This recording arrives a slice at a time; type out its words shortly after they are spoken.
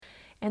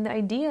And the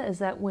idea is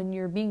that when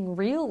you're being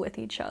real with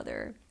each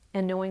other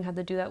and knowing how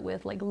to do that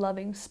with like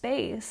loving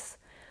space,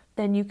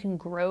 then you can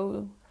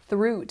grow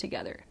through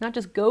together. Not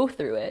just go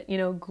through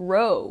it,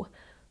 grow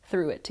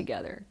through it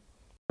together.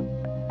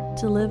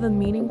 To live a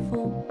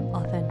meaningful,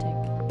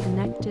 authentic,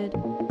 connected,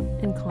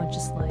 and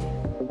conscious life,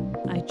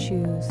 I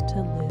choose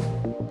to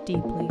live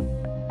deeply.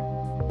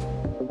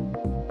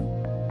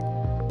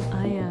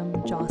 I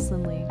am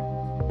Jocelyn Lee,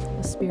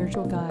 a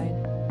spiritual guide,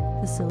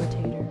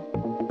 facilitator,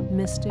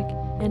 mystic,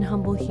 and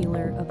humble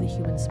healer of the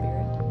human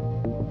spirit.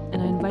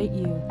 And I invite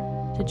you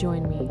to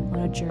join me on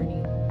a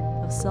journey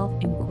of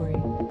self-inquiry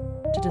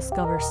to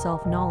discover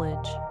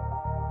self-knowledge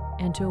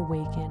and to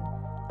awaken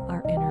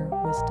our inner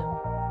wisdom.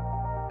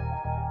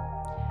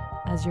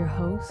 As your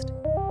host,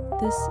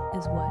 this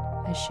is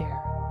what I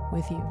share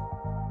with you.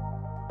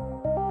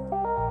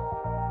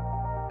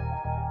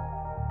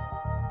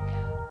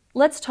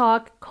 Let's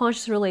talk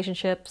conscious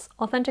relationships,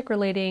 authentic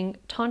relating,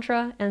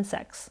 Tantra, and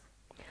sex.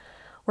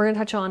 We're going to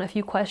touch on a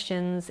few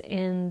questions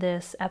in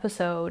this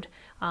episode,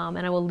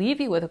 and I will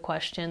leave you with a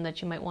question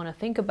that you might want to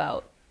think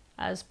about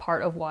as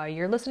part of why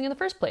you're listening in the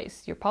first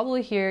place. You're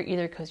probably here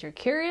either because you're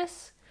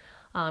curious,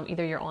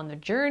 either you're on the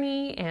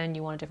journey and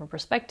you want a different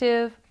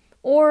perspective,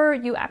 or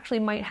you actually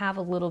might have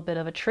a little bit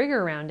of a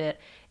trigger around it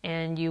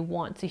and you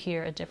want to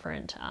hear a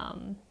different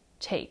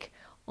take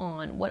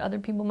on what other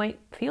people might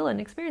feel and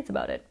experience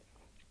about it.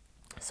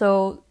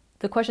 So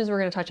the questions we're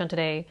going to touch on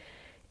today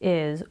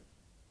is,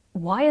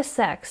 why is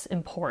sex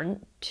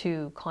important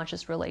to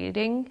conscious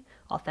relating,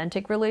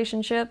 authentic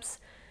relationships?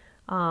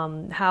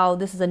 How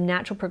this is a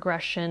natural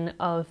progression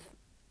of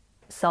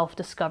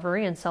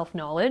self-discovery and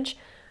self-knowledge,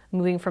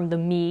 moving from the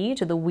me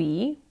to the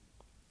we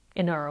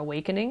in our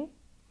awakening.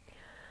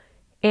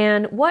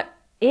 And what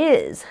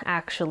is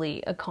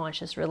actually a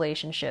conscious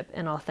relationship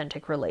and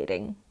authentic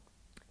relating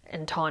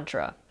and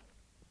Tantra?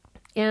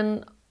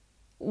 And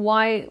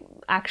why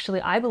actually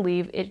I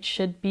believe it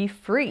should be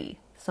free,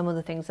 some of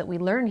the things that we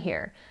learn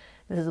here.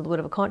 This is a little bit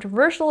of a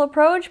controversial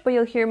approach, but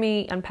you'll hear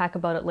me unpack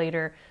about it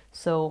later,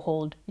 so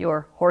hold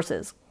your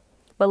horses.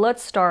 But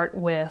let's start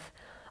with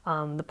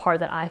the part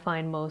that I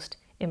find most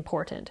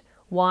important.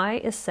 Why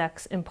is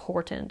sex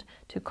important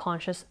to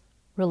conscious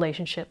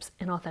relationships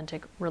and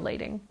authentic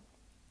relating?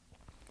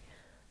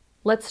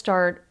 Let's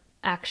start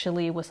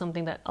actually with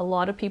something that a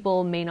lot of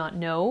people may not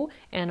know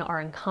and are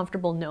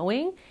uncomfortable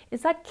knowing,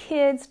 is that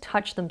kids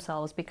touch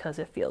themselves because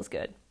it feels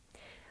good.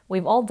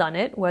 We've all done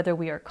it, whether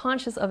we are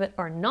conscious of it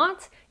or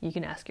not. You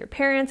can ask your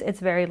parents. It's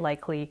very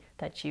likely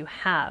that you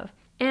have.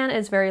 And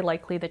it's very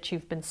likely that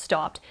you've been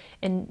stopped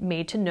and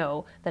made to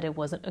know that it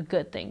wasn't a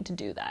good thing to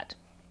do that.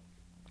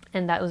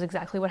 And that was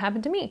exactly what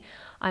happened to me.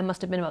 I must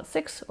have been about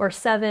 6 or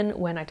 7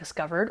 when I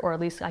discovered, or at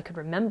least I could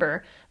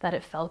remember, that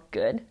it felt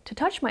good to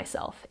touch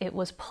myself. It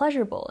was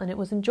pleasurable and it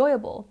was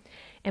enjoyable.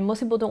 And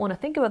most people don't want to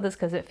think about this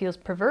because it feels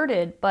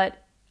perverted,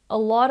 but a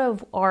lot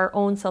of our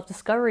own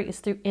self-discovery is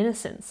through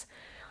innocence.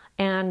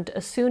 And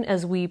as soon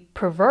as we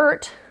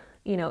pervert,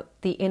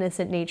 the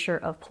innocent nature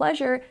of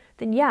pleasure,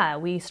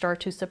 then we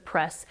start to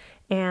suppress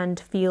and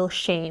feel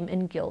shame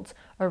and guilt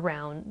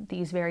around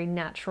these very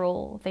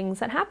natural things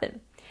that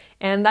happen.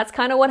 And that's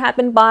kind of what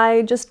happened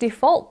by just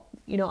default.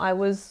 I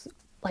was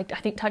I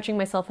think touching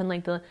myself in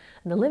the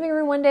living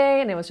room one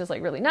day, and it was just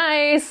really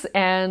nice.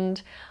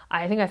 And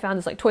I think I found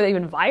this toy that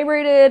even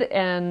vibrated.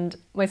 And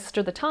my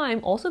sister at the time,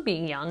 also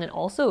being young and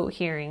also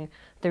hearing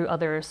through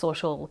other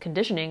social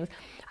conditionings,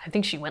 I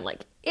think she went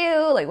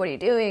ew, what are you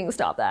doing?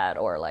 Stop that.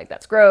 Or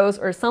that's gross,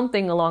 or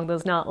something along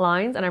those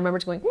lines. And I remember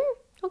just going,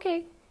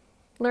 okay,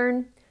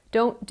 learn,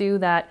 don't do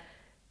that,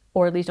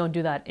 or at least don't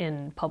do that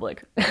in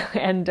public.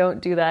 And don't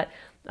do that,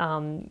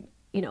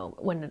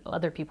 when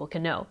other people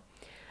can know.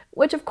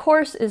 Which of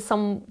course is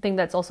something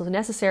that's also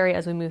necessary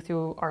as we move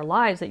through our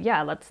lives, that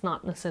that's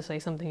not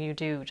necessarily something you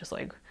do just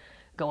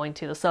going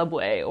to the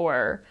subway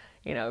or,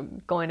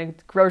 going to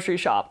grocery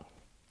shop.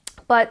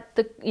 But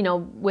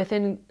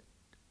within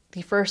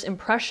the first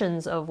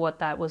impressions of what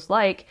that was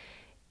like,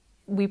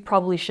 we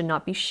probably should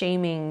not be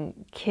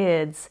shaming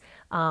kids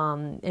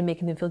and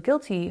making them feel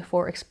guilty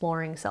for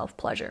exploring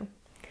self-pleasure.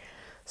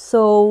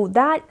 So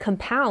that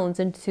compounds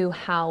into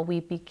how we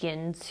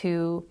begin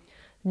to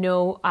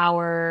know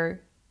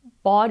our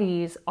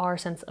bodies, our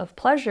sense of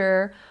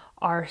pleasure,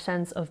 our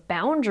sense of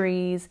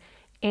boundaries,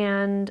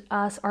 and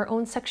our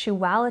own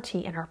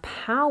sexuality and our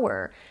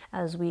power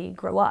as we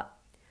grow up.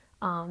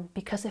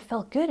 Because it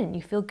felt good, and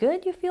you feel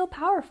good, you feel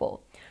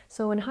powerful.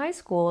 So in high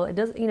school, it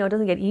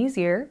doesn't get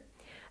easier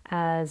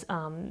as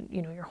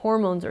your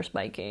hormones are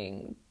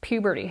spiking,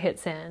 puberty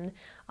hits in,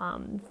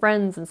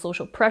 friends and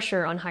social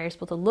pressure on how you're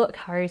supposed to look,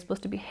 how you're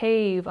supposed to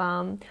behave,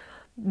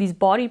 these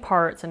body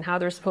parts and how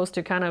they're supposed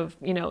to kind of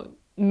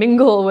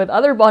mingle with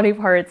other body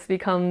parts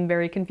become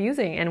very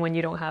confusing. And when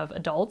you don't have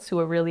adults who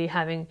are really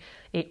having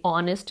a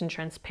honest and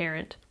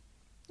transparent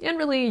and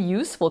really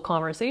useful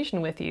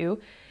conversation with you,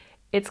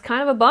 it's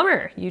kind of a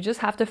bummer. You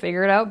just have to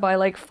figure it out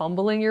by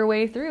fumbling your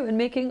way through and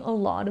making a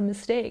lot of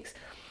mistakes.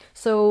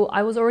 So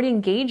I was already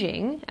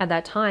engaging at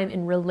that time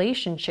in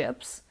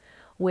relationships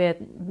with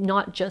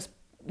not just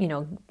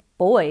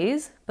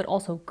boys, but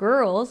also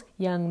girls,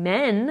 young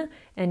men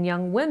and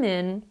young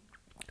women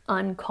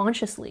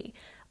unconsciously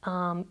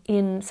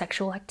in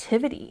sexual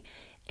activity,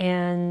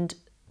 and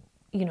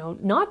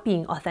not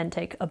being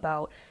authentic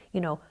about,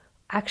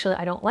 actually,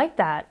 I don't like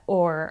that,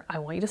 or I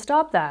want you to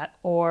stop that,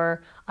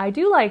 or I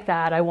do like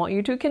that, I want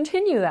you to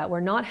continue that.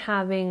 We're not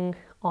having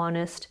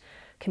honest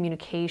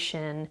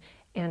communication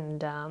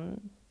and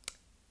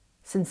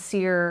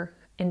sincere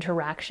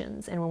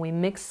interactions. And when we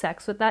mix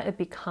sex with that, it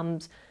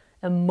becomes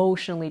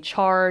emotionally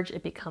charged,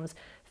 it becomes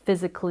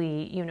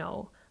physically,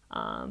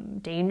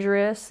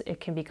 dangerous, it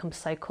can become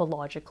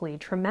psychologically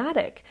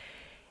traumatic.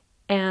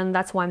 And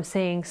that's why I'm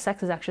saying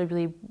sex is actually a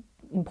really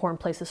important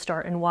place to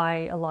start, and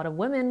why a lot of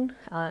women,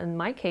 in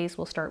my case,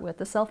 will start with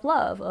the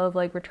self-love of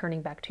like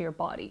returning back to your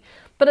body.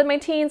 But in my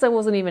teens, I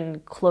wasn't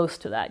even close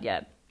to that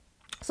yet.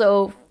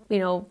 So,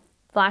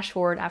 flash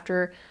forward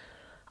after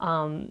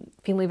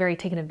feeling very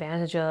taken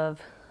advantage of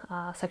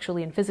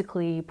sexually and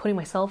physically, putting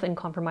myself in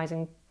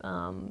compromising,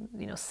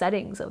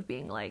 settings of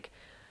being like,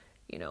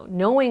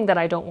 knowing that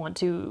I don't want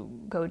to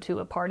go to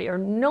a party, or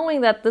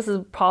knowing that this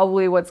is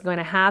probably what's going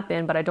to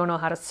happen, but I don't know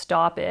how to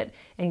stop it,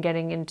 and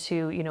getting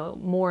into,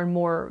 more and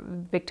more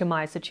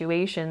victimized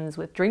situations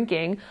with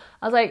drinking.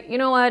 I was like, you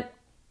know what?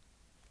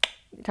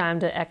 Time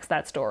to X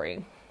that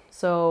story.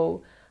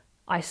 So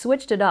I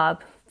switched it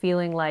up,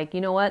 feeling like, you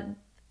know what?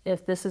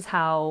 If this is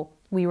how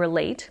we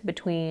relate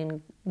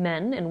between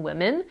men and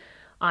women,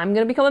 I'm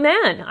going to become a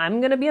man. I'm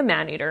going to be a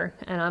man-eater,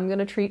 and I'm going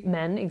to treat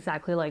men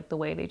exactly like the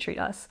way they treat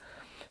us.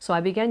 So I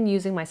began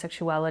using my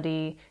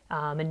sexuality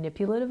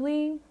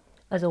manipulatively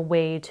as a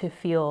way to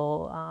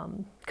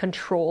feel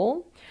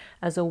control,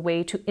 as a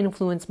way to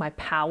influence my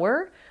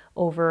power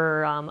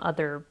over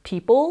other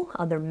people,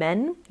 other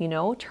men,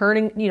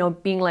 turning,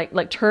 being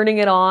like turning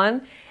it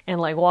on, and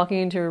like walking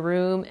into a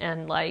room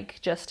and like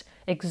just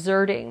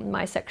exerting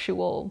my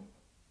sexual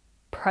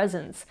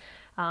presence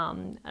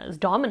as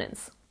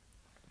dominance.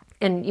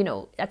 And,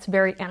 that's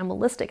very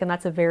animalistic, and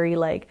that's a very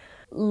like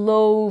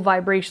low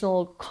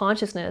vibrational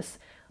consciousness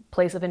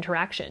place of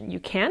interaction.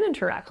 You can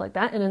interact like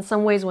that. And in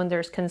some ways, when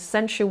there's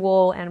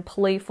consensual and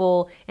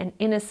playful and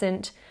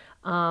innocent,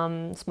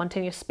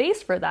 spontaneous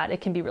space for that,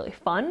 it can be really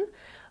fun.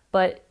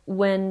 But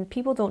when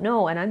people don't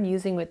know, and I'm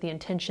using with the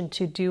intention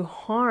to do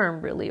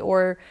harm really,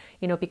 or,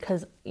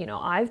 because,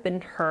 I've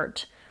been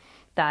hurt,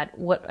 that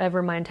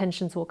whatever my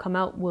intentions will come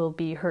out will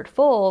be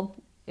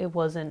hurtful, it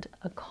wasn't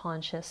a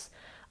conscious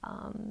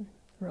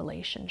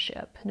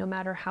relationship, no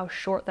matter how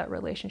short that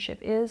relationship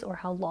is or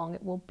how long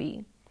it will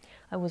be.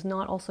 I was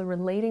not also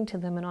relating to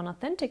them in an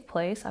authentic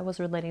place. I was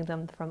relating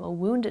them from a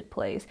wounded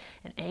place,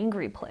 an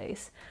angry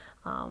place,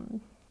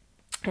 and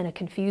a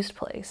confused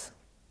place.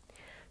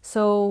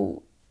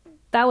 So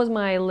that was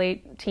my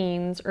late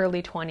teens,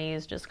 early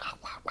 20s, just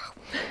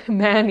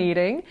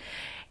man-eating.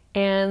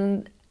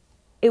 And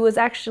it was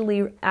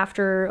actually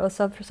after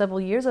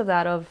several years of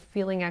that, of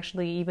feeling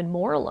actually even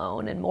more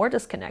alone and more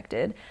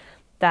disconnected,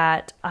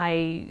 that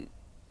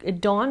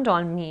it dawned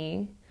on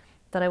me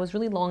that I was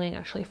really longing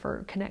actually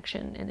for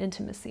connection and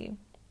intimacy.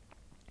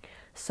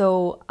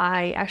 So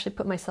I actually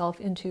put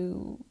myself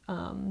into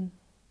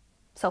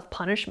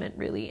self-punishment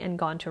really, and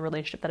got into a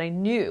relationship that I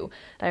knew,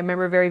 that I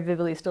remember very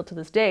vividly still to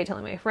this day,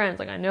 telling my friends,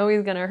 like, I know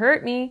he's gonna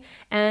hurt me,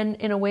 and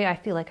in a way I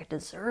feel like I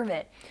deserve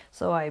it.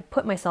 So I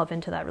put myself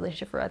into that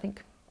relationship for I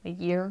think a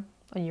year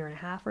and a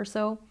half or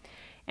so.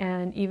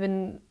 And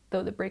even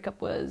though the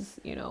breakup was,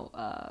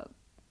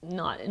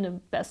 not in the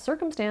best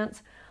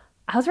circumstance,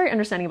 I was very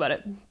understanding about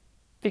it,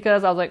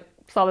 because I was like,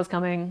 saw this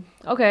coming.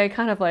 Okay,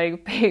 kind of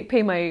like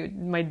pay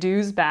my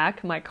dues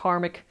back, my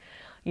karmic,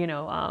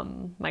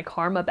 my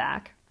karma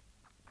back.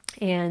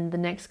 And the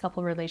next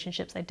couple of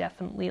relationships, I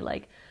definitely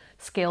like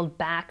scaled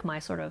back my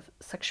sort of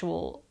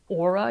sexual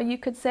aura, you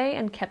could say,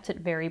 and kept it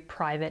very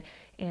private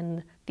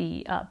in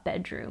the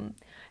bedroom.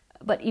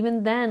 But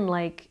even then,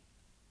 like,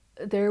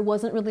 there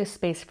wasn't really a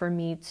space for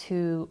me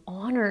to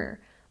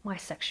honor my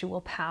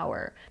sexual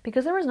power,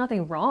 because there was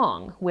nothing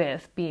wrong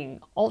with being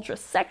ultra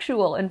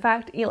sexual. In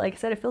fact, like I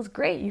said, it feels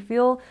great. You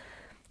feel,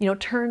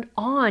 turned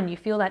on. You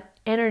feel that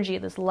energy,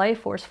 this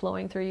life force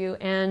flowing through you,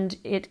 and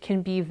it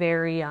can be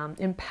very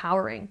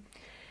empowering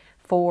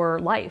for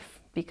life.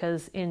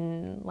 Because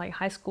in like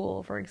high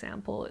school, for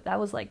example, that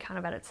was like kind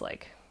of at its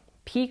like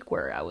peak,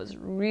 where I was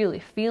really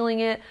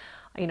feeling it.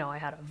 I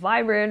had a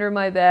vibrator under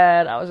my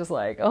bed. I was just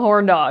like a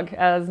horn dog,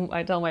 as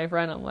I tell my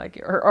friend. I'm like,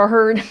 or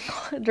her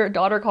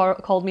daughter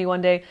called me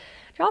one day,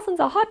 Jocelyn's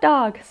a hot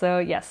dog. So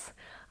yes,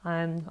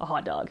 I'm a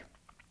hot dog.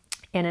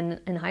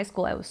 And in high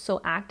school, I was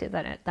so active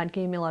that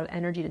gave me a lot of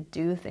energy to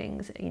do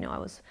things. I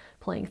was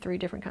playing 3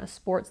 different kind of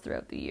sports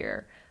throughout the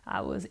year.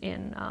 I was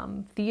in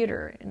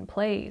theater and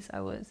plays.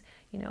 I was,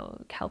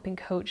 helping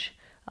coach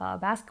a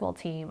basketball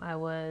team. I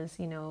was,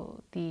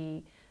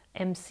 the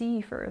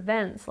MC for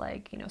events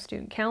like,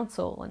 student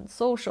council and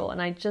social.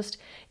 And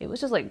it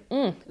was just like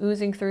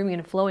oozing through me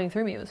and flowing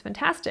through me. It was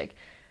fantastic.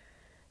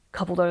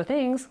 Coupled other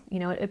things,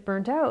 it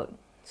burnt out.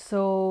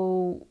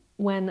 So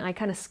when I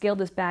kind of scaled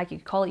this back, you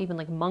could call it even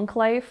like monk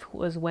life,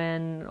 was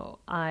when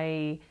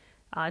I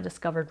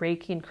discovered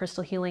Reiki and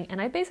crystal healing,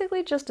 and I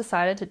basically just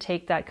decided to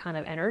take that kind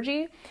of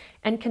energy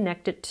and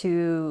connect it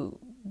to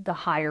the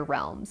higher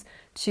realms,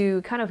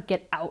 to kind of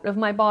get out of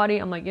my body.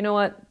 I'm like, you know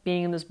what,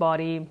 being in this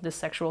body, this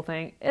sexual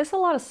thing, it's a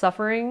lot of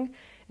suffering.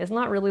 It's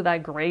not really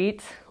that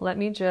great. Let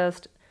me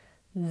just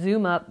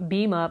zoom up,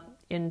 beam up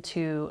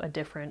into a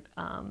different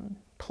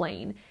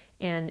plane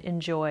and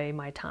enjoy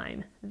my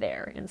time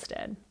there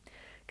instead.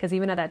 Because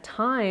even at that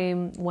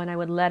time, when I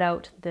would let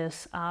out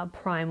this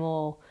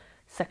primal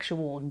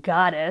sexual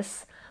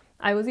goddess,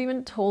 I was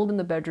even told in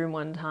the bedroom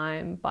one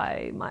time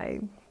by my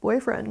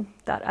boyfriend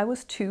that I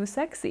was too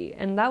sexy.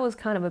 And that was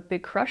kind of a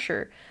big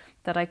crusher,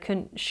 that I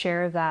couldn't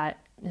share that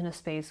in a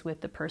space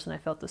with the person I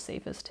felt the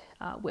safest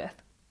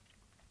with.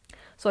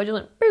 So I just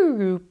went,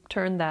 boo,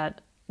 turn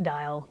that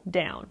dial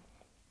down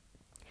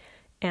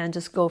and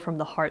just go from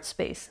the heart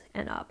space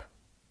and up.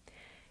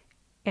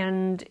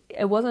 And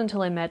it wasn't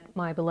until I met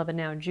my beloved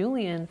now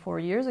Julian 4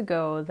 years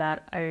ago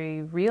that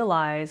I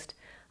realized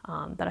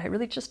that I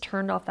really just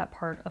turned off that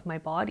part of my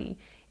body,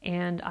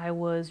 and I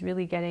was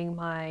really getting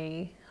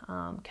my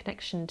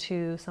connection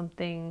to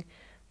something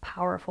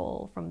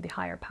powerful from the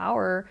higher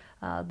power,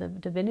 the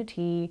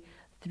divinity,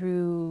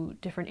 through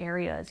different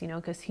areas,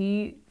 because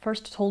he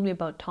first told me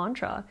about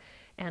Tantra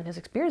and his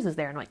experiences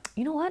there. And I'm like,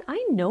 you know what?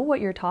 I know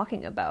what you're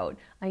talking about.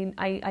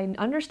 I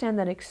understand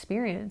that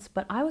experience,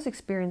 but I was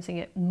experiencing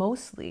it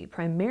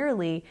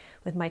primarily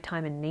with my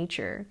time in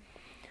nature,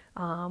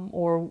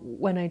 or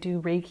when I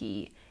do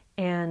Reiki.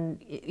 And,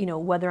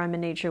 whether I'm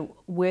in nature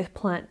with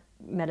plant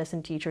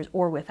medicine teachers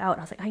or without,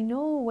 I was like, I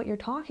know what you're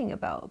talking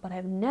about, but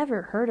I've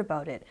never heard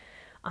about it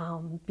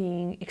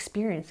being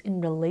experienced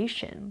in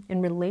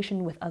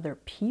relation with other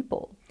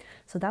people.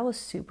 So that was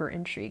super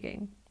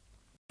intriguing.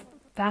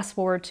 Fast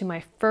forward to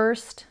my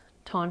first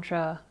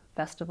Tantra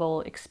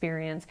festival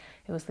experience.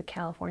 It was the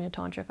California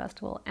Tantra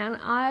Festival, and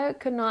I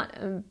could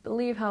not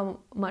believe how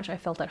much I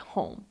felt at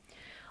home,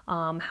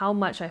 how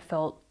much I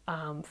felt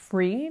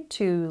free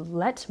to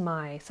let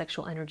my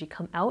sexual energy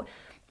come out,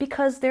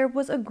 because there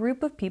was a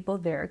group of people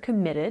there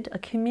committed, a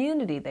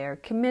community there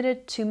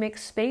committed to make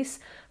space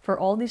for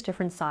all these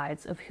different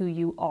sides of who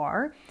you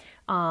are,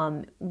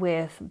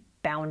 with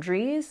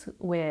boundaries,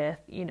 with,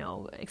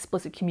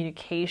 explicit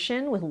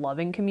communication, with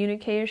loving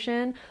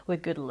communication,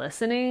 with good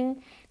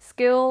listening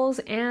skills,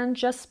 and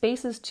just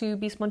spaces to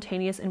be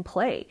spontaneous and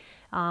play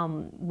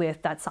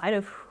with that side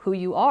of who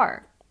you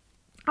are.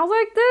 I was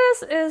like,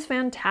 this is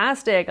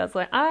fantastic. I was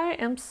like, I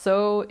am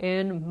so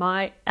in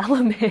my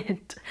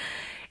element.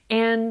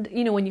 And,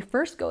 when you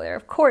first go there,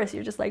 of course,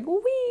 you're just like,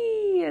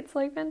 wee, it's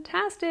like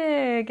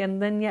fantastic.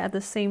 And then, at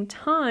the same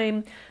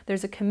time,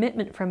 there's a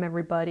commitment from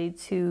everybody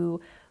to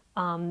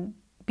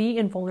be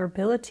in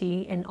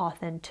vulnerability and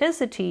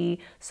authenticity,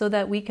 so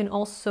that we can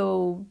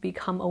also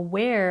become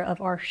aware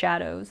of our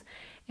shadows.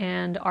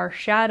 And our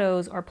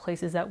shadows are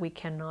places that we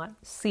cannot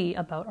see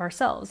about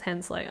ourselves.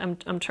 Hence, like, I'm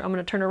going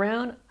to turn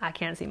around, I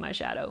can't see my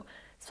shadow.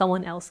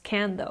 Someone else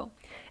can, though.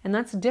 And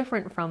that's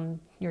different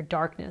from your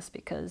darkness,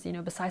 because,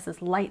 besides this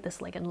light,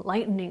 this like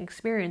enlightening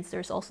experience,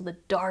 there's also the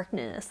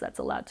darkness that's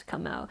allowed to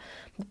come out.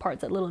 The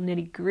parts that little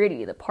nitty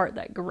gritty, the part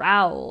that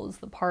growls,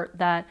 the part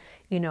that,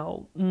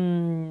 you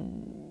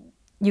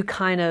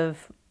kind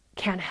of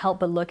can't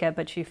help but look at,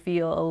 but you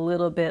feel a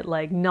little bit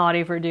like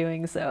naughty for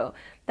doing so.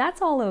 That's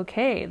all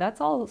okay.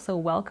 That's also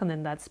welcome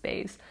in that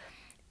space.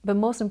 But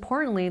most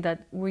importantly,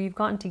 that we've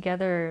gotten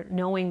together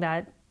knowing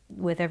that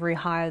with every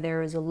high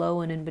there is a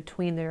low, and in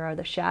between there are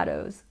the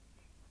shadows.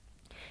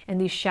 And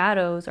these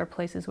shadows are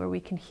places where we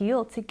can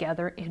heal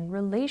together in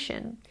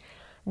relation.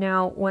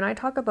 Now, when I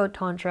talk about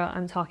Tantra,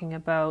 I'm talking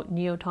about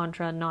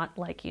Neo-Tantra, not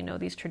like,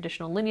 these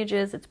traditional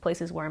lineages. It's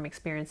places where I'm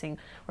experiencing,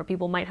 where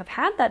people might have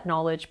had that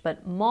knowledge,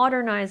 but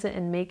modernize it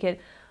and make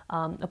it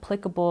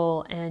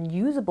applicable and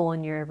usable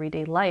in your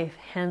everyday life.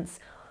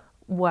 Hence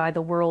why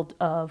the world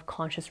of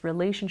conscious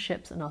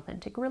relationships and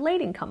authentic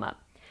relating come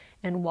up,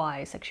 and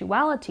why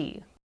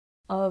sexuality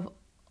of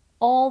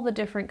all the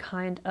different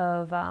kind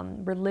of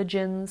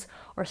religions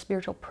or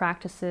spiritual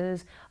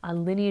practices,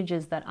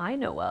 lineages that I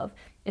know of,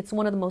 it's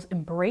one of the most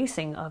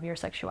embracing of your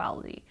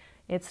sexuality.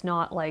 It's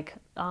not like,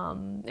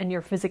 and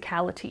your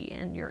physicality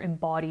and your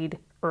embodied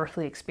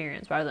earthly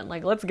experience, rather than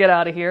like, let's get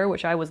out of here,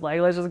 which I was like,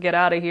 let's just get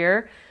out of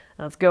here.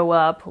 Let's go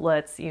up.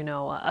 Let's,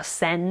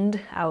 ascend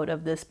out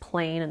of this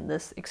plane and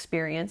this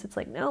experience. It's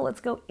like, no,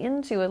 let's go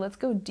into it. Let's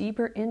go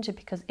deeper into it,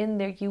 because in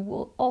there you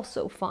will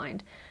also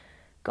find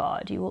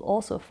God. You will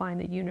also find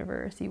the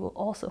universe. You will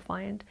also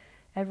find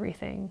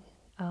everything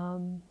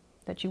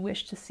that you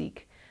wish to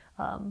seek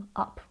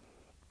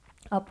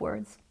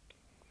upwards.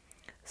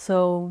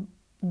 So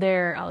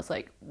there I was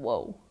like,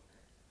 whoa,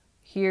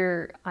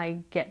 here I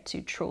get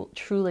to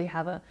truly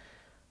have a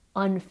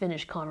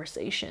unfinished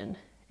conversation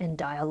and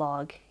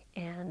dialogue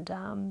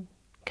and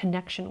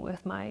connection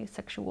with my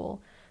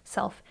sexual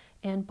self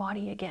and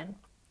body again.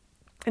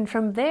 And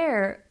from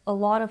there, a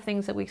lot of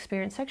things that we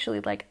experience sexually,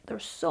 like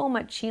there's so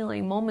much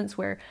healing moments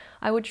where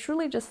I would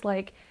truly just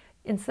like,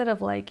 instead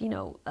of like,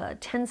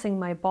 tensing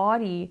my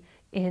body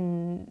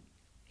in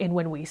in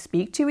when we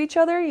speak to each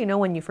other. You know,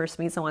 when you first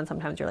meet someone,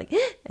 sometimes you're like,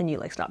 and you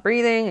like stop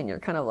breathing and you're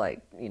kind of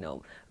like, you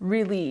know,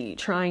 really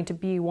trying to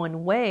be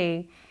one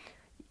way.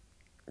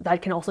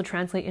 That can also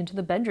translate into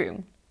the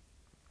bedroom.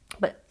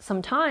 But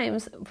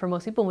sometimes, for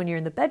most people, when you're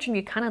in the bedroom,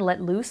 you kind of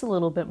let loose a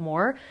little bit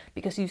more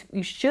because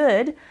you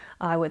should,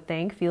 I would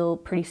think, feel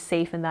pretty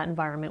safe in that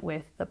environment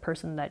with the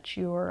person that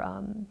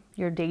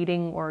you're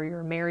dating or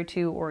you're married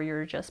to or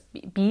you're just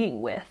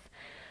being with,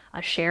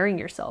 sharing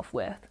yourself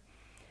with.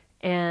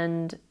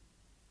 And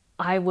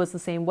I was the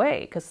same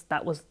way because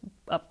that was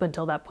up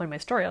until that point in my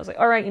story. I was like,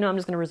 all right, you know, I'm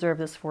just going to reserve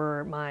this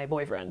for my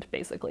boyfriend,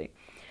 basically.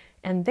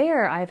 And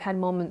there I've had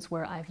moments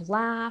where I've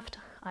laughed,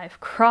 I've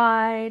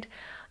cried,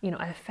 you know,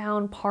 I've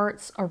found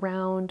parts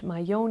around my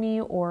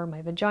yoni or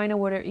my vagina,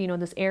 whatever, you know,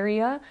 this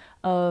area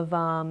of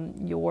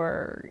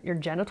your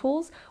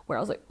genitals where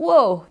I was like,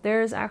 whoa,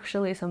 there's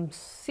actually some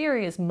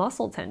serious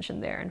muscle tension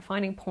there, and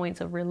finding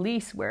points of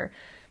release where,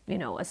 you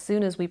know, as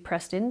soon as we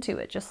pressed into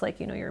it, just like,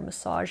 you know, you're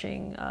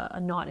massaging a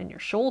knot in your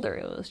shoulder,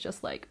 it was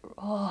just like,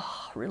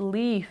 oh,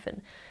 relief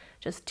and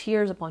just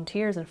tears upon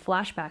tears and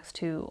flashbacks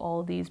to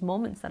all these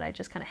moments that I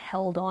just kind of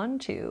held on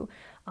to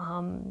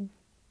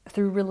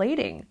through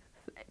relating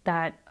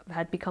that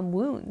had become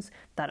wounds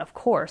that, of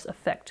course,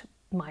 affect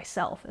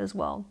myself as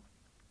well.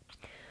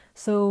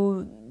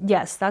 So,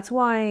 yes, that's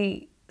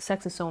why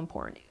sex is so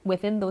important.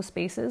 Within those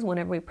spaces,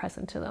 whenever we press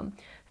into them,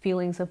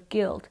 feelings of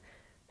guilt,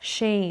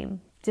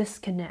 shame,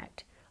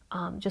 disconnect,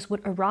 just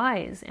would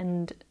arise.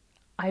 And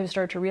I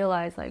started to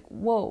realize, like,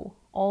 whoa,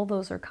 all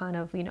those are kind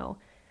of, you know,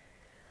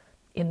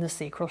 in the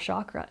sacral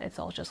chakra. It's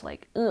all just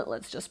like,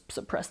 let's just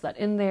suppress that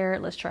in there.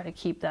 Let's try to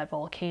keep that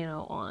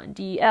volcano on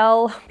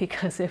DL,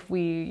 because if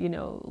we, you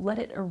know, let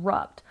it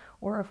erupt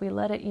or if we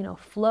let it, you know,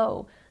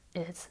 flow,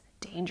 it's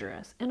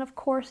dangerous. And of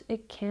course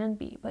it can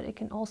be, but it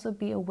can also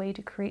be a way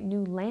to create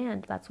new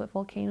land. That's what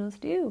volcanoes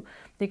do.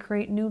 They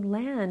create new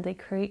land, they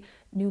create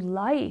new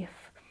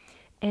life,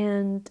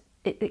 and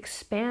it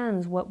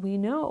expands what we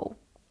know.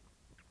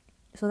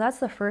 So that's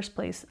the first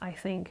place, I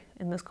think,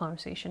 in this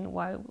conversation,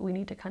 why we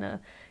need to kind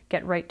of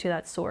get right to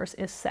that source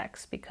is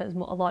sex, because a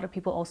lot of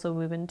people also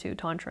move into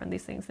Tantra and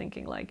these things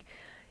thinking like,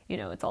 you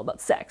know, it's all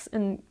about sex.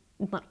 And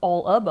it's not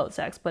all about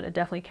sex, but it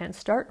definitely can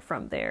start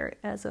from there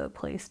as a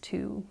place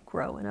to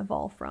grow and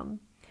evolve from.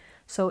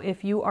 So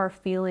if you are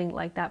feeling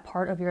like that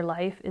part of your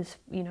life is,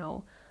 you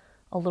know,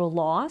 a little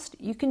lost,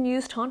 you can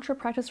use Tantra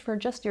practice for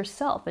just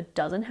yourself. It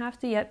doesn't have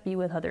to yet be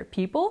with other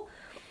people,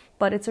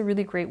 but it's a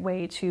really great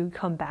way to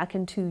come back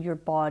into your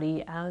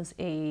body as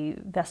a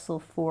vessel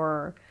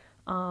for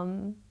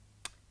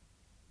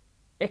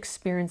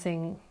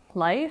experiencing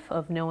life,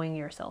 of knowing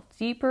yourself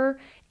deeper,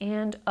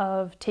 and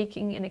of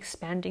taking and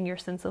expanding your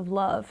sense of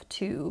love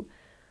to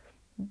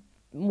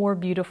more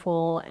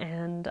beautiful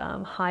and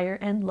higher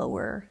and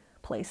lower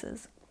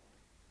places.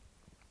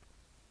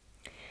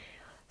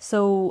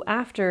 So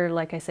after,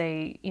 like I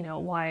say, you know,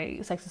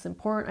 why sex is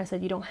important, I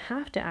said you don't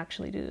have to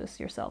actually do this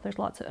yourself. There's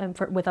lots of,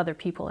 with other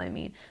people, I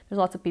mean, there's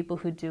lots of people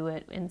who do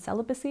it in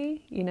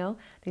celibacy, you know,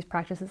 these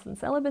practices in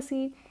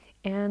celibacy,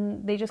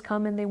 and they just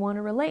come and they want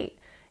to relate.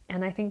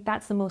 And I think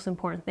that's the most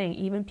important thing.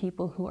 Even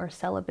people who are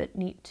celibate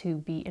need to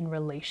be in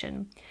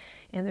relation.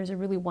 And there's a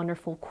really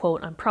wonderful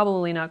quote, I'm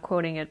probably not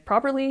quoting it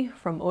properly,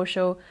 from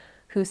Osho,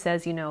 who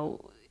says, you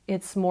know,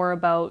 it's more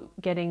about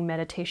getting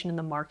meditation in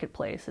the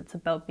marketplace. It's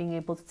about being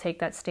able to take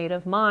that state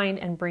of mind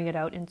and bring it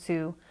out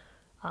into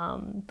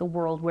the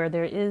world where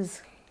there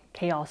is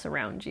chaos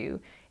around you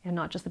and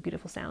not just the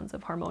beautiful sounds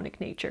of harmonic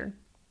nature.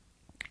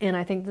 And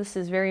I think this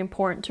is very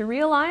important to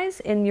realize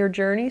in your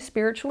journey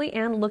spiritually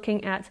and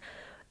looking at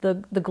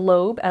the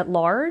globe at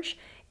large,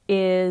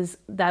 is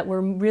that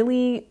we're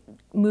really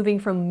moving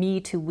from me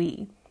to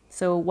we.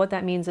 So what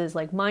that means is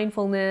like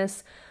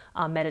mindfulness,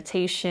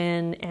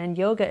 meditation, and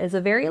yoga is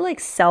a very like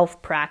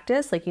self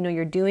practice. Like, you know,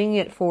 you're doing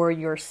it for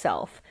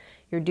yourself.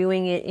 You're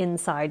doing it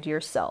inside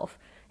yourself.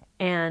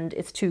 And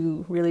it's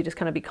to really just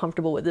kind of be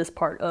comfortable with this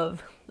part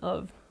of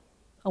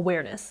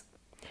awareness.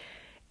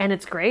 And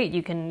it's great.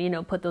 You can, you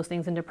know, put those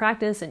things into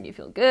practice and you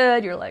feel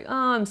good. You're like,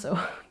 oh, I'm so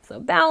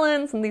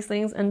balanced and these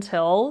things,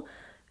 until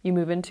you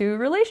move into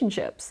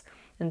relationships,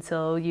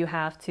 until you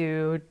have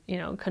to, you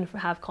know,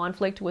 have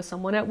conflict with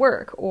someone at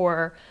work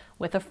or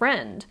with a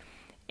friend.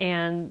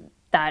 And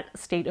that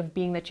state of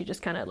being that you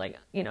just kind of like,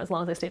 you know, as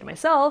long as I stay to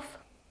myself,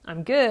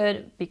 I'm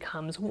good,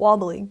 becomes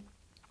wobbly.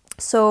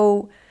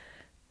 So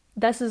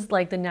this is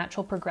like the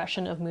natural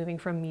progression of moving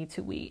from me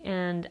to we.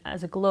 And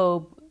as a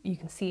globe, you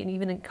can see, and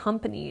even in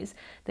companies,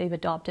 they've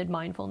adopted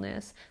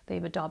mindfulness,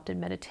 they've adopted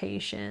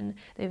meditation,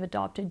 they've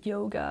adopted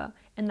yoga,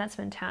 and that's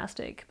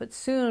fantastic. But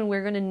soon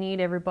we're going to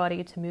need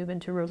everybody to move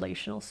into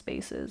relational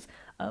spaces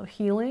of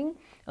healing,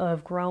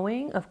 of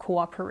growing, of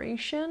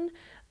cooperation,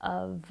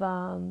 of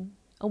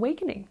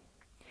awakening.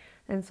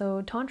 And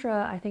so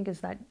Tantra, I think, is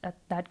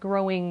that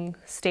growing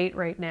state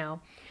right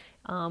now.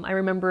 I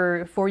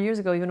remember 4 years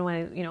ago, even when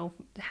I, you know,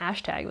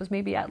 hashtag, it was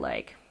maybe at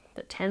like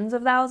the tens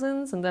of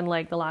thousands, and then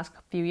like the last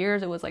few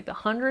years it was like the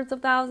hundreds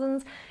of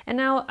thousands, and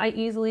now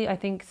I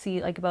think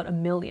see like about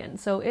 1 million.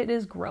 So it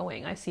is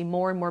growing. I see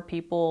more and more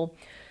people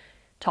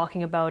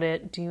talking about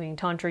it, doing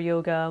Tantra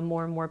yoga,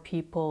 more and more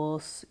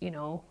people,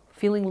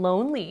 feeling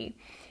lonely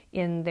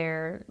in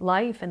their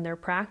life and their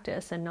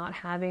practice and not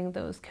having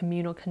those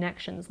communal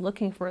connections,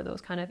 looking for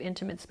those kind of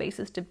intimate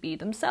spaces to be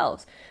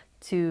themselves,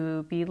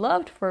 to be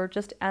loved for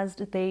just as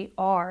they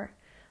are,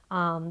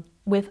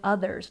 with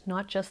others,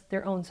 not just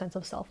their own sense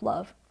of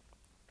self-love.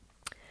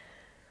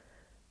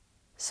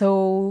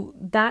 So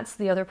that's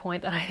the other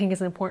point that I think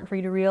is important for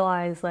you to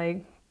realize,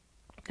 like,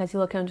 as you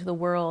look out into the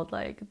world,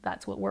 like,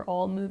 that's what we're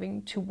all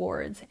moving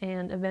towards.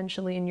 And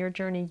eventually in your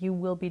journey, you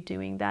will be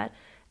doing that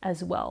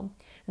as well.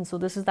 And so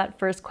this is that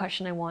first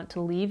question I want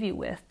to leave you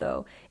with,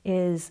 though,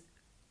 is,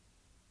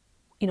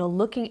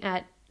 looking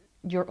at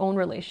your own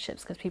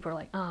relationships, because people are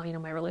like, oh,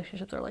 my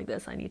relationships are like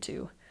this. I need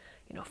to,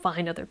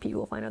 find other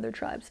people, find other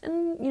tribes.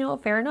 And,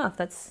 fair enough.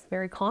 That's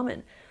very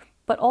common.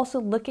 But also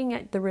looking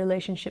at the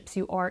relationships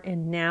you are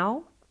in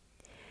now.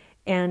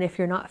 And if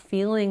you're not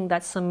feeling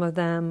that some of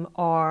them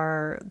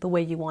are the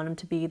way you want them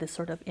to be, this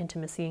sort of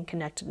intimacy and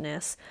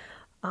connectedness,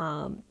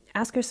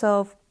 ask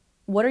yourself,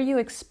 what are you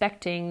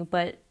expecting,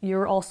 but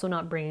you're also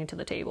not bringing to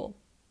the table?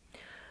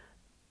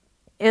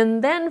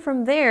 And then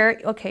from there,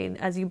 okay,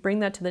 as you bring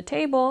that to the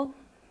table,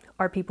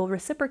 are people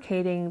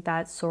reciprocating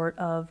that sort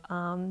of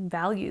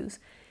values?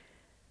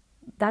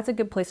 That's a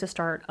good place to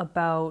start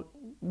about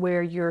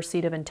where your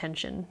seat of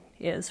intention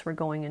is for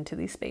going into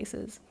these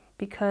spaces.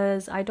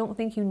 Because I don't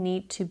think you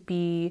need to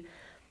be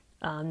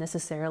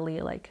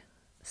necessarily like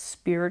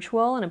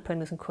spiritual, and I'm putting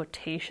this in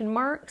quotation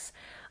marks,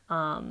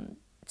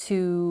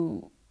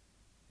 to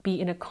be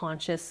in a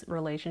conscious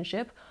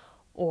relationship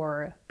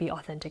or be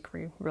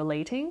authentically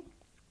relating,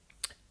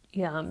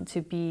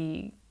 to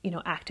be,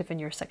 active in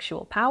your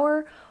sexual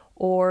power,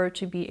 or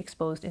to be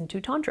exposed into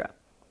Tantra.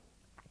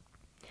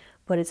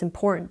 But it's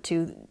important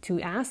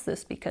to ask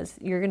this, because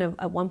you're going to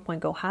at one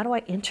point go, how do I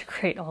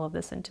integrate all of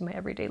this into my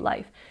everyday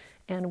life?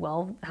 And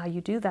well, how you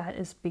do that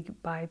is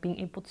by being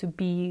able to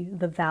be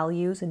the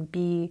values and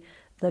be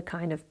the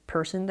kind of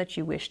person that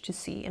you wish to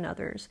see in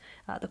others,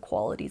 the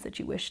qualities that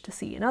you wish to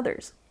see in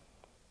others.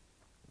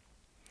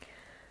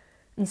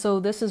 And so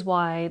this is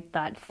why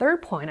that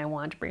third point I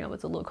wanted to bring up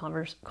was a little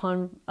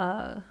controversial.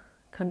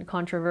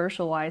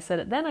 Why I said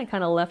it then, I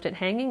kind of left it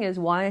hanging, is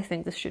why I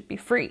think this should be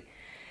free.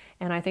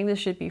 And I think this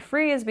should be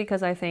free is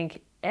because I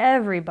think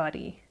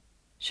everybody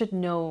should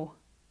know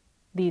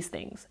these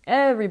things.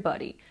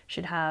 Everybody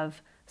should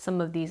have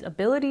some of these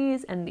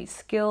abilities and these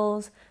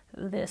skills,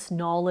 this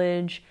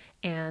knowledge,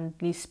 and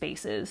these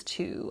spaces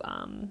to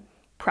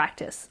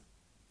practice.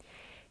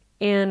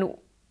 And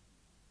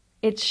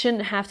it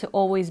shouldn't have to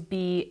always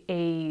be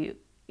a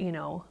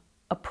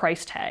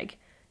price tag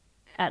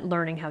at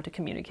learning how to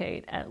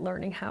communicate, at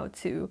learning how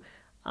to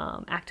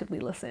actively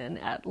listen,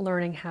 at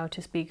learning how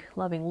to speak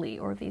lovingly,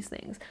 or these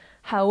things.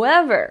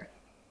 However,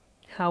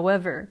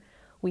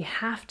 we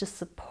have to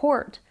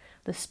support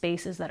the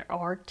spaces that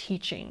are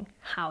teaching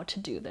how to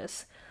do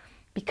this,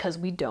 because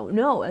we don't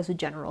know as a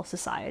general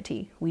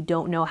society. We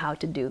don't know how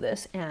to do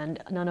this,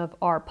 and none of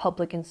our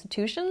public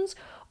institutions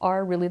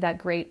are really that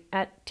great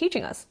at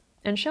teaching us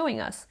and showing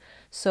us.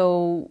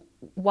 So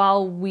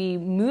while we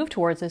move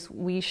towards this,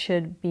 we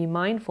should be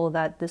mindful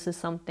that this is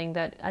something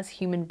that as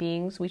human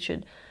beings, we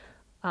should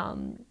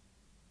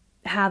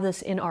have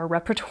this in our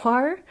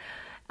repertoire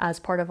as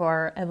part of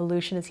our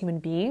evolution as human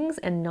beings,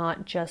 and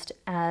not just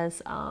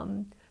as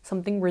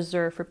something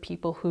reserved for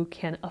people who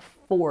can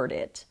afford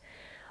it.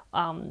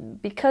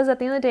 Because at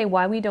the end of the day,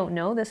 why we don't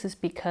know this is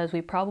because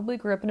we probably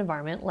grew up in an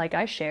environment, like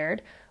I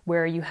shared,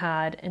 where you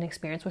had an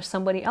experience where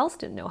somebody else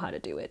didn't know how to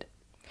do it.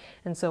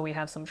 And so we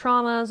have some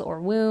traumas or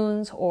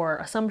wounds or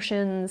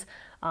assumptions,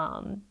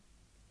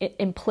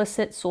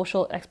 implicit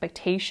social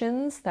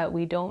expectations that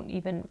we don't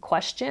even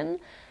question,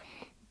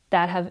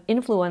 that have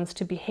influenced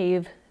to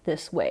behave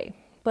this way.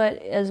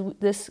 But as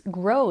this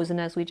grows, and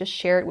as we just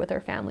share it with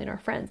our family and our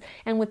friends,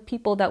 and with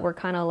people that were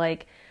kind of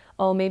like,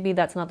 oh, maybe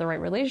that's not the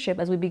right relationship,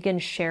 as we begin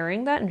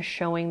sharing that and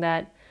showing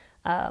that,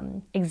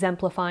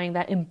 exemplifying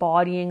that,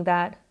 embodying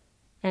that,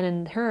 and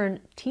in turn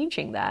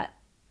teaching that,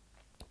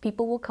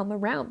 people will come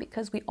around,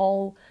 because we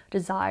all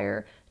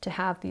desire to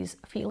have these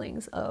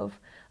feelings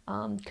of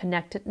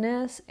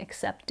connectedness,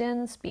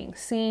 acceptance, being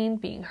seen,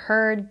 being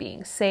heard,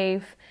 being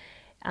safe,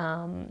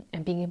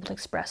 and being able to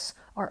express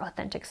our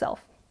authentic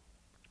self.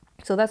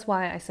 So that's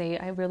why I say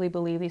I really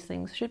believe these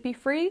things should be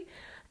free,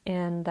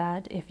 and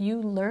that if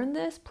you learn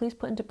this, please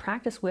put into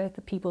practice with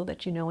the people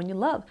that you know and you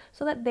love,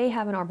 so that they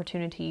have an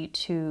opportunity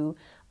to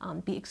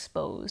be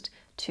exposed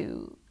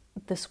to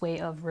this way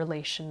of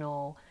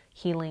relational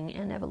healing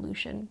and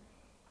evolution.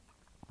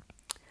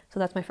 So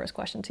that's my first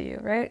question to you,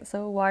 right?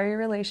 So why are your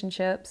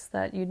relationships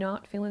that you're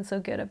not feeling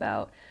so good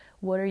about?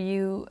 What are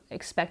you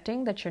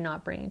expecting that you're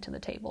not bringing to the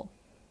table?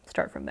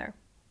 Start from there.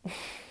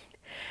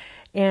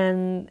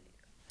 And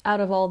out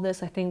of all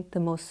this, I think the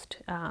most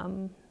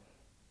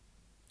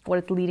what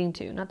it's leading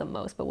to, not the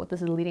most, but what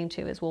this is leading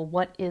to is, well,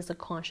 what is a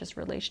conscious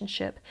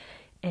relationship,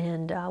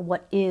 and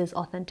what is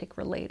authentic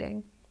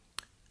relating?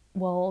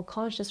 Well,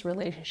 conscious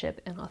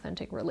relationship and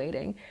authentic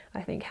relating,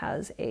 I think,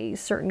 has a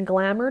certain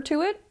glamour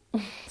to it,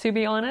 to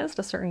be honest,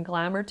 a certain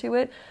glamour to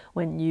it.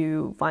 When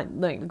you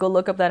find, like, go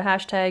look up that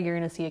hashtag, you're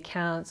going to see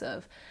accounts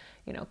of,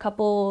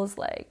 couples,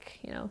 like,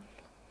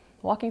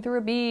 walking through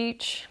a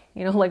beach,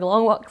 like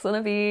long walks on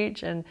a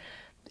beach, and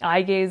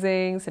eye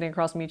gazing, sitting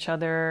across from each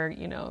other,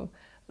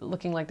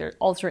 looking like they're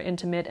ultra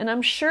intimate. And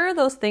I'm sure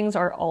those things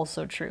are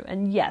also true.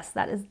 And yes,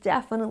 that is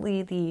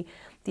definitely the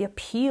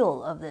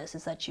appeal of this,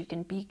 is that you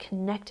can be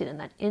connected, in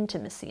that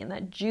intimacy and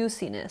that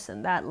juiciness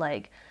and that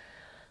like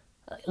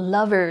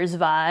lovers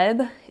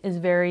vibe is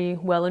very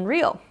well and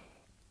real.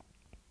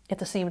 At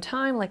the same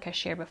time, like I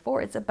shared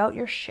before, it's about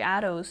your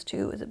shadows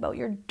too. It's about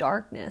your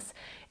darkness.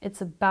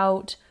 It's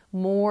about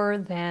more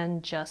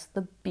than just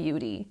the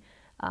beauty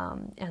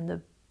and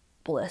the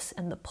bliss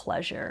and the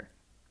pleasure.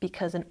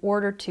 Because in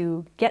order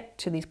to get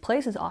to these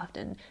places,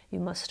 often you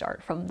must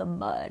start from the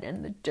mud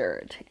and the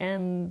dirt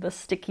and the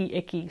sticky,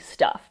 icky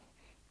stuff.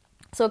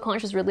 So a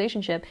conscious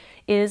relationship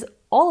is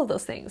all of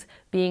those things,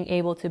 being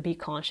able to be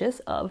conscious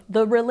of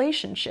the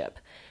relationship.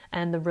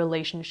 And the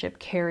relationship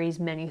carries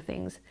many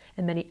things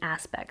and many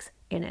aspects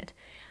in it.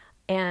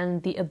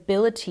 And the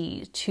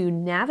ability to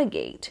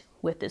navigate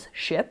with this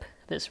ship,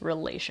 this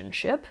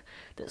relationship,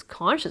 this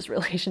conscious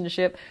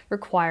relationship,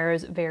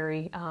 requires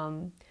very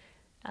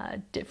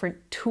different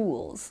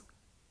tools.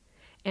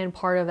 And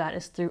part of that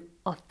is through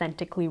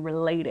authentically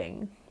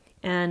relating.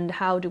 And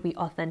how do we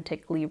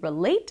authentically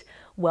relate?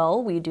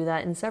 Well, we do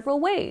that in several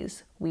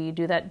ways. We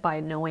do that by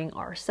knowing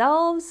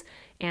ourselves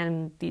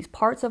and these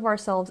parts of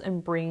ourselves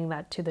and bringing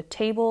that to the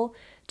table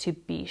to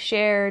be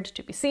shared,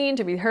 to be seen,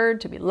 to be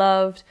heard, to be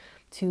loved,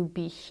 to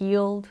be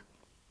healed.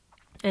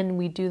 And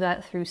we do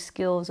that through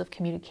skills of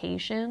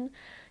communication,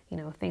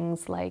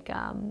 things like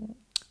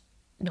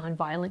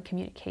nonviolent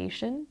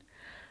communication,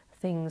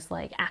 things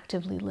like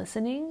actively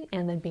listening,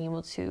 and then being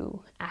able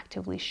to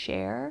actively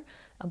share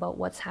about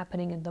what's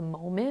happening in the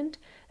moment,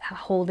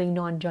 holding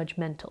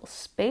non-judgmental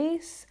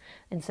space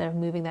instead of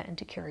moving that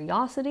into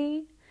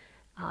curiosity.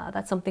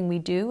 That's something we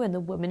do in the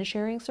women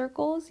sharing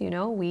circles.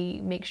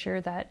 We make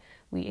sure that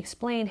we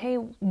explain, hey,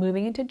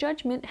 moving into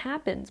judgment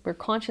happens. We're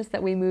conscious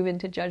that we move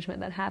into judgment.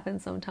 That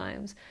happens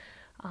sometimes.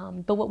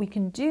 But what we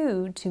can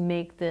do to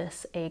make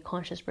this a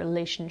conscious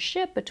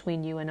relationship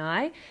between you and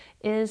I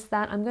is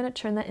that I'm going to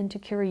turn that into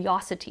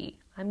curiosity.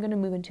 I'm going to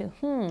move into,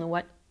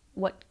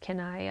 what can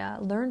I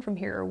learn from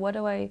here? Or why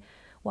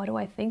do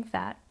I think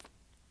that?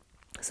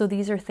 So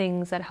these are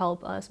things that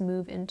help us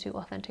move into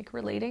authentic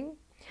relating.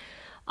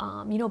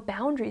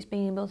 Boundaries,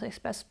 being able to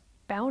express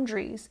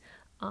boundaries.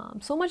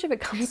 So much of it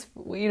comes,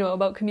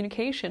 about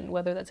communication,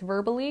 whether that's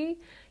verbally,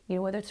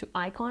 whether it's through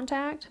eye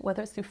contact,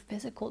 whether it's through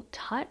physical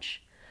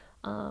touch.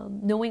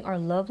 Knowing our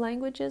love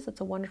languages, that's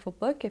a wonderful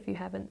book if you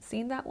haven't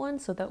seen that one,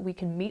 so that we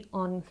can meet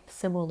on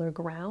similar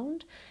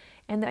ground.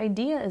 And the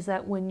idea is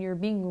that when you're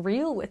being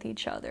real with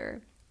each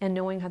other and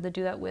knowing how to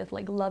do that with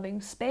like loving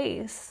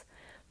space,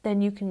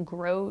 then you can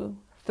grow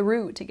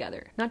through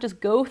together. Not just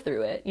go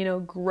through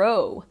it,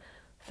 grow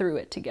through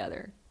it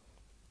together.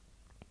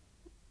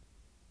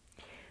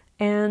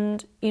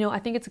 And, I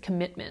think it's a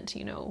commitment,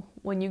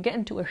 when you get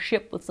into a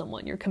ship with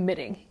someone, you're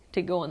committing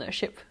to go on that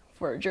ship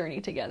for a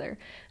journey together.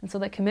 And so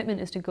that commitment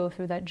is to go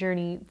through that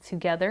journey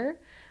together,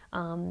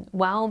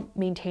 while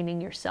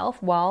maintaining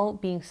yourself, while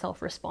being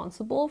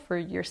self-responsible for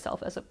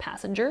yourself as a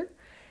passenger.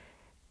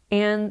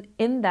 And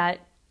in that,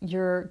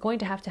 you're going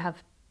to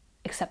have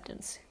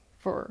acceptance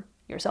for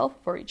yourself,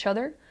 for each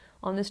other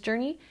on this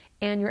journey.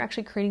 And you're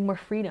actually creating more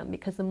freedom,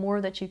 because the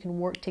more that you can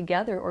work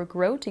together or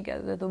grow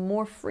together, the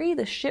more free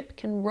the ship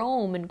can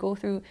roam and go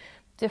through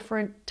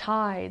different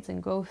tides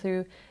and go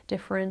through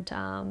different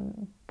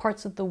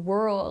parts of the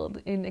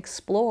world and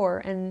explore,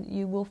 and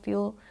you will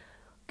feel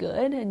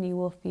good and you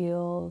will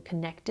feel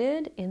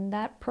connected in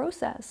that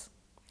process.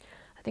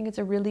 I think it's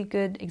a really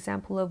good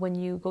example of when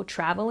you go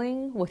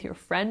traveling with your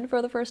friend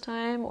for the first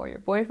time, or your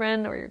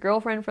boyfriend or your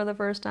girlfriend for the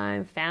first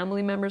time,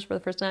 family members for the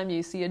first time,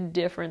 you see a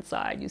different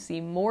side, you see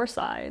more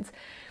sides.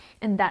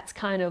 And that's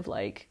kind of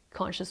like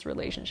conscious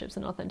relationships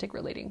and authentic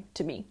relating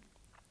to me.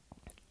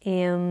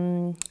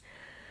 And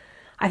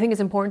I think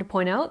it's important to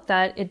point out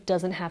that it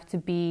doesn't have to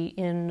be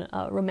in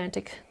a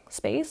romantic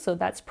space. So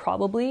that's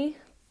probably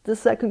the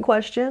second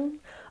question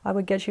I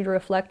would get you to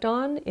reflect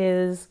on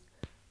is,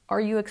 are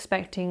you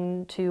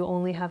expecting to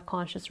only have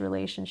conscious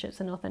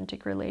relationships and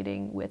authentic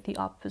relating with the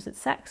opposite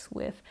sex,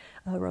 with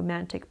a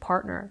romantic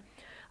partner?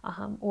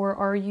 Or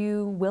are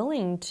you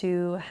willing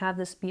to have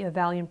this be a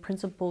value and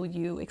principle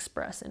you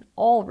express in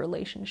all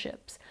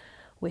relationships,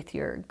 with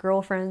your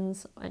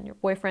girlfriends and your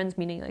boyfriends,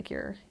 meaning like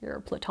your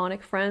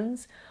platonic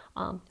friends,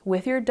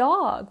 with your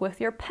dog,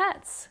 with your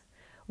pets,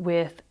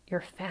 with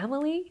your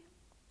family,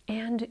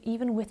 and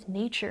even with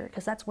nature,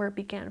 because that's where it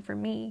began for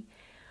me.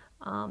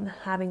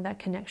 Having that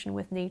connection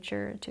with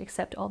nature to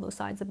accept all those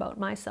sides about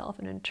myself,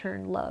 and in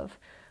turn love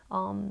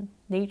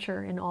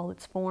nature in all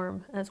its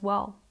form as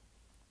well.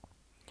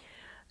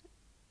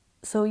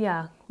 So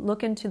yeah,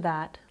 look into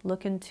that.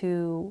 Look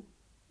into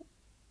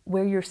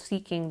where you're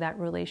seeking that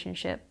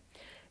relationship,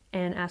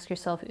 and ask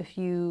yourself if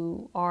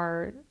you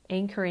are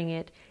anchoring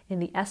it in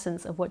the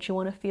essence of what you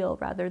want to feel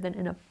rather than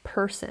in a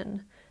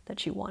person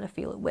that you want to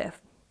feel it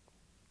with.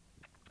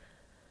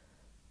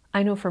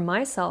 I know for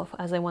myself,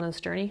 as I went on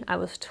this journey, I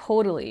was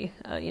totally,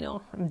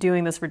 I'm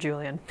doing this for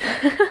Julian.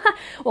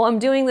 Well, I'm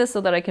doing this so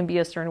that I can be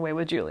a certain way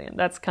with Julian.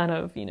 That's kind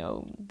of,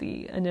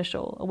 the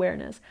initial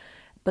awareness.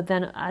 But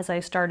then as I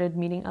started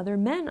meeting other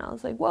men, I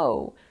was like,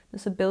 whoa,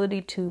 this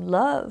ability to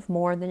love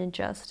more than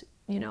just,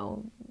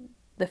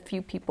 the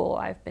few people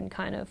I've been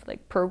kind of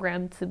like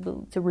programmed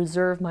to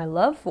reserve my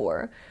love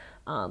for,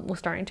 was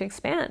starting to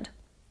expand.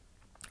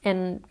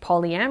 And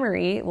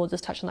polyamory, we'll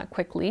just touch on that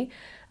quickly.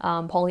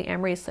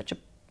 Polyamory is such a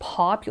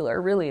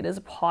it is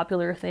a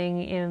popular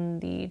thing in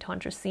the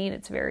Tantra scene.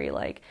 It's very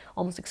like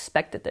almost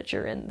expected that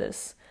you're in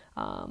this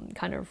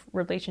kind of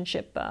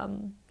relationship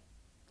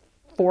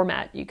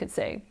format, you could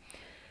say.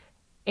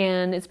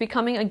 And it's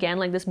becoming, again,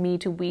 like this me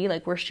to we,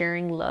 like we're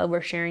sharing love, we're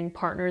sharing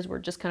partners, we're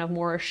just kind of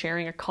more a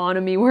sharing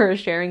economy, we're a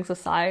sharing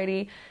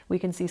society. We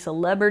can see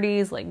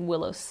celebrities like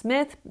Willow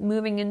Smith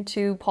moving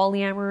into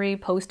polyamory,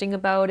 posting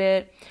about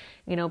it.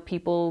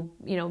 People,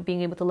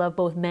 being able to love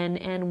both men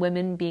and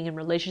women, being in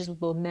relationships with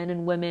both men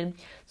and women.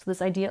 So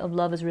this idea of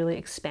love is really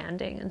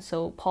expanding. And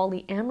so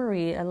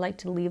polyamory, I like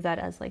to leave that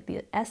as like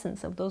the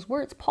essence of those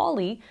words.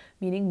 Poly,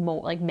 meaning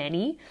like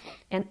many,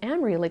 and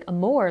amory, like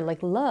amor,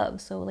 like love.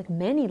 So like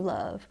many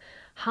love.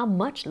 How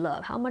much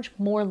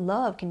more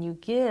love can you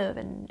give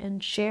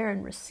and share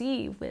and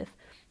receive with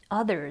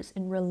others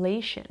in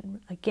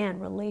relation? Again,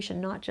 relation,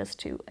 not just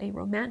to a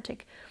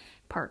romantic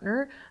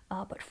partner,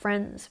 but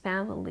friends,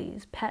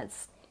 families,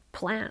 pets,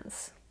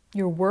 plants,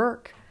 your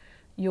work,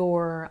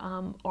 your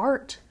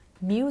art,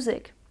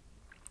 music.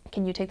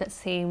 Can you take that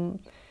same,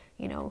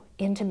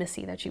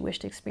 intimacy that you wish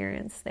to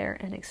experience there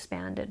and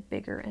expand it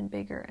bigger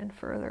and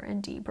further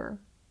and deeper?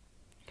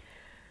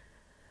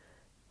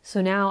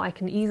 So now I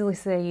can easily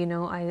say,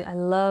 I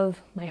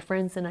love my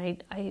friends, and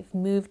I've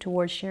moved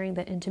towards sharing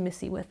that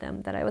intimacy with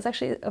them that I was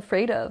actually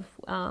afraid of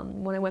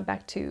when I went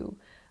back to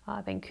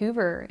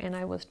Vancouver, and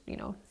I was,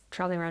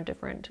 traveling around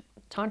different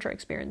Tantra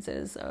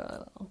experiences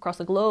across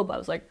the globe. I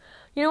was like,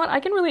 you know what, I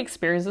can really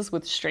experience this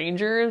with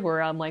strangers where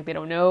I'm like, they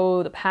don't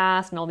know the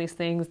past and all these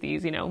things,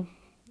 these, the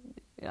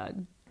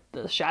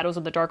shadows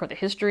of the dark of the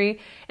history.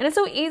 And it's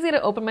so easy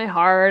to open my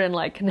heart and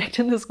like connect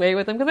in this way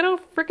with them because I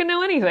don't freaking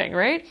know anything,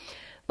 right?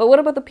 But what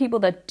about the people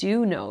that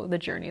do know the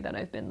journey that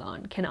I've been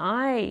on? Can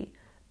I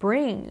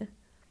bring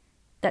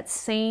that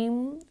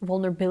same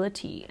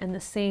vulnerability and the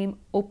same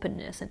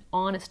openness and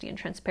honesty and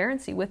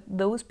transparency with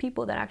those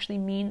people that actually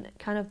mean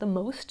kind of the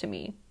most to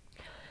me?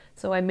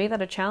 So I made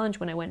that a challenge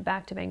when I went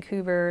back to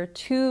Vancouver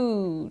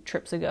 2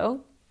 trips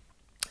ago.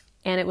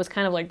 And it was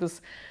kind of like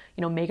this,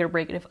 make it or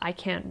break it. If I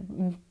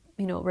can't,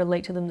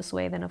 relate to them this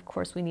way, then of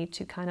course we need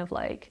to kind of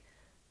like,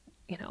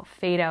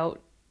 fade out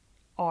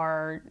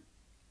our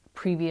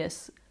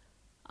previous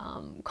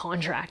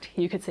contract,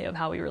 you could say, of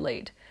how we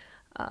relate.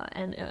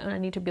 And I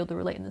need to be able to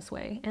relate in this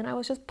way. And I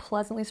was just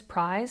pleasantly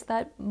surprised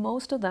that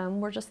most of them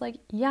were just like,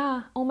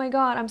 yeah, oh my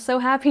God, I'm so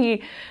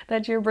happy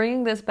that you're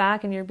bringing this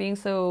back and you're being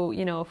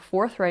so,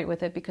 forthright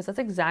with it, because that's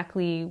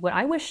exactly what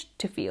I wish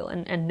to feel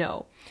and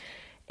know.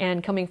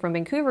 And coming from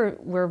Vancouver,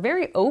 we're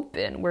very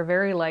open. We're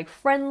very like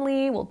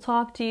friendly. We'll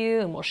talk to you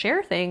and we'll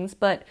share things,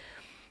 but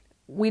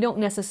we don't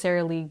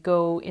necessarily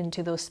go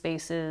into those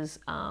spaces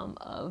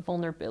of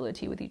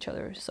vulnerability with each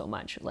other so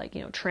much. Like,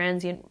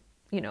 transient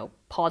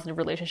positive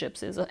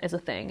relationships is a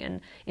thing,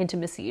 and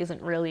intimacy isn't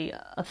really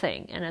a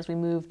thing. And as we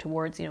move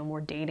towards,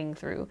 more dating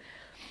through,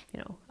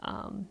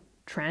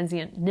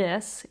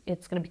 transientness,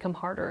 it's going to become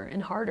harder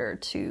and harder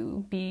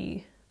to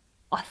be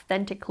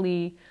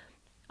authentically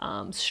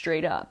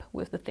straight up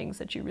with the things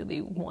that you really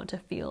want to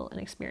feel and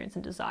experience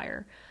and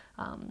desire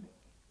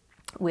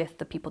with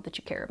the people that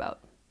you care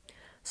about.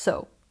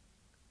 So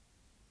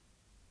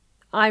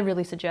I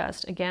really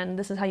suggest, again,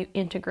 this is how you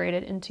integrate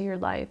it into your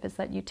life, is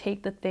that you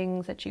take the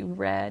things that you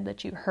read,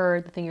 that you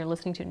heard, the thing you're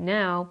listening to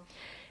now,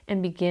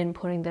 and begin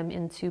putting them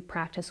into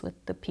practice with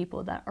the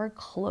people that are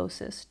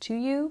closest to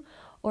you,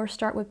 or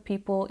start with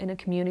people in a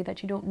community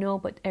that you don't know,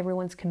 but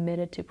everyone's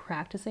committed to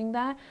practicing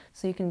that,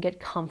 so you can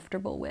get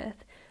comfortable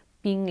with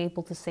being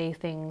able to say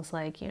things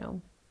like,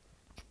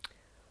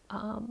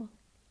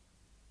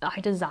 I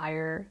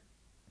desire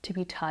to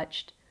be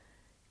touched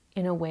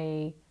in a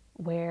way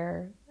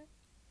where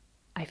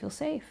I feel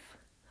safe,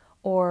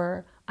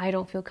 or I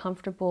don't feel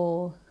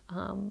comfortable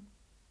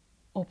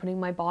opening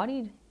my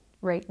body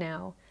right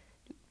now.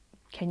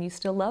 Can you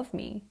still love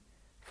me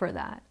for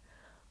that?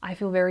 I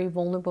feel very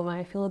vulnerable and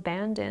I feel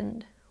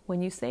abandoned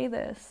when you say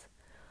this.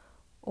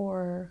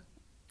 Or,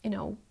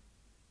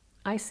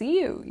 I see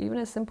you, even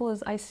as simple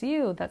as I see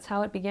you. That's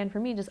how it began for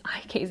me. Just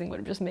eye gazing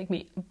would just make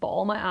me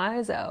bawl my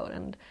eyes out,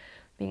 and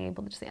being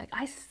able to just say, like,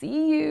 I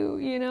see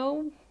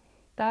you,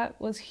 that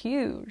was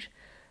huge.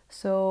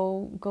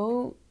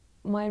 So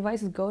my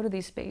advice is go to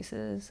these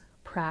spaces,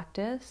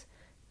 practice,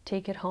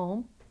 take it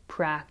home,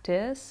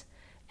 practice,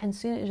 And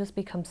soon it just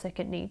becomes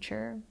second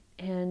nature,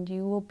 and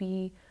you will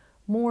be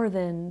more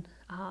than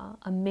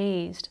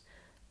amazed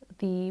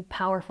the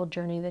powerful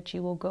journey that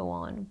you will go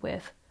on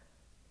with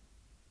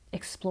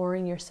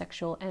exploring your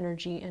sexual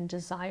energy and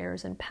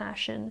desires and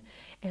passion,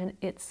 and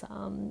its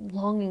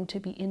longing to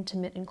be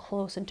intimate and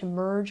close and to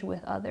merge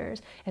with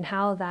others, and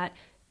how that,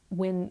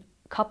 when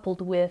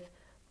coupled with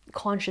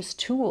conscious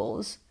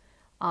tools,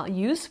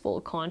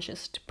 useful,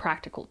 conscious,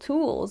 practical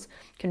tools,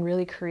 can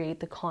really create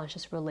the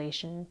conscious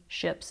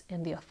relationships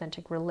and the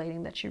authentic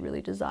relating that you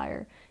really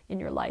desire in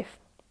your life.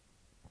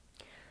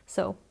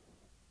 So,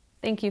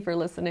 thank you for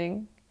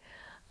listening.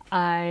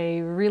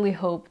 I really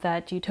hope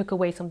that you took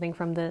away something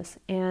from this,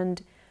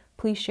 and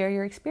please share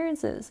your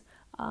experiences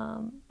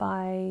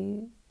by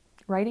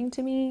writing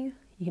to me.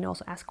 You can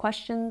also ask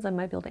questions. I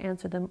might be able to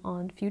answer them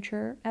on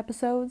future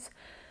episodes.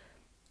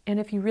 And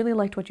if you really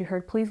liked what you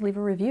heard, please leave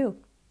a review.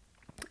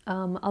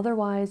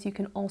 Otherwise, you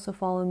can also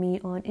follow me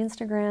on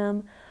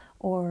Instagram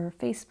or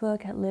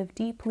Facebook at Live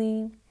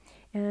Deeply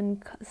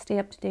and stay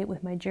up to date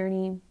with my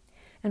journey.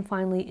 And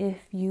finally, if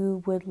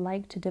you would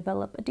like to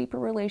develop a deeper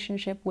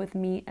relationship with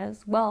me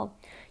as well,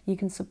 you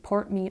can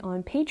support me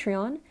on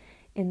Patreon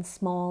in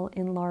small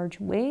and large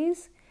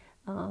ways.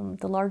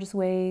 The largest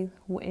way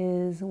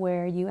is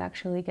where you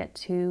actually get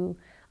to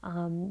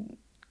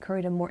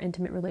create a more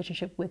intimate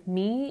relationship with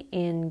me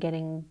in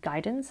getting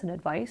guidance and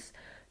advice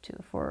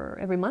for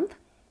every month.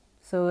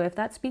 So if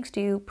that speaks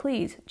to you,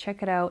 please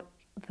check it out.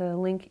 The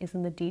link is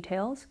in the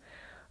details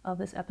of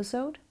this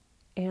episode.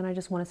 And I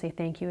just want to say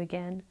thank you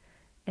again,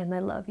 and I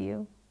love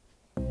you.